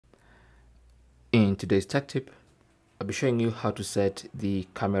In today's tech tip, I'll be showing you how to set the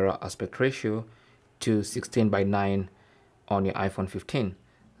camera aspect ratio to 16:9 on your iPhone 15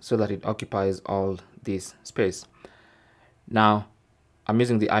 so that it occupies all this space. Now, I'm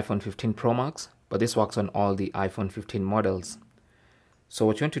using the iPhone 15 Pro Max, but this works on all the iPhone 15 models. So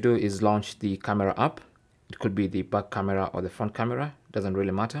what you want to do is launch the camera app. It could be the back camera or the front camera, doesn't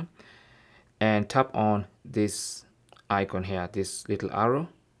really matter. And tap on this icon here, this little arrow.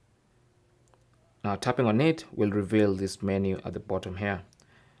 Now tapping on it will reveal this menu at the bottom here.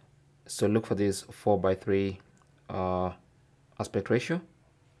 So look for this 4:3 aspect ratio.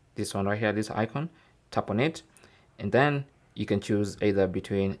 This one right here, this icon. Tap on it, and then you can choose either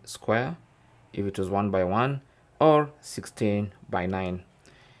between square, if it was 1:1, or 16:9.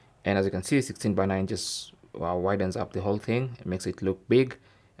 And as you can see, 16:9 just widens up the whole thing. It makes it look big,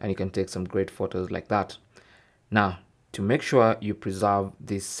 and you can take some great photos like that. Now, to make sure you preserve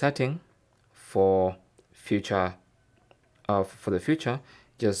this setting for the future,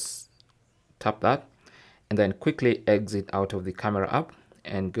 just tap that and then quickly exit out of the camera app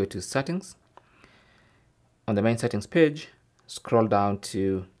and go to settings. On the main settings page, scroll down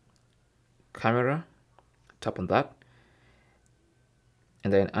to camera, tap on that,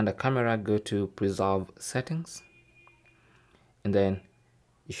 and then under camera go to preserve settings, and then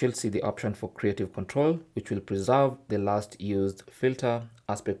you should see the option for creative control, which will preserve the last used filter,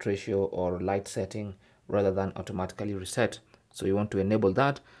 aspect ratio, or light setting rather than automatically reset. So you want to enable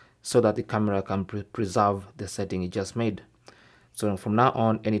that so that the camera can preserve the setting you just made. So from now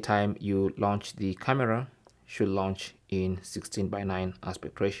on, anytime you launch the camera, should launch in 16:9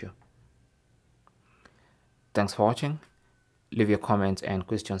 aspect ratio. Thanks for watching. Leave your comments and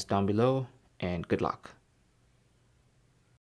questions down below, and good luck.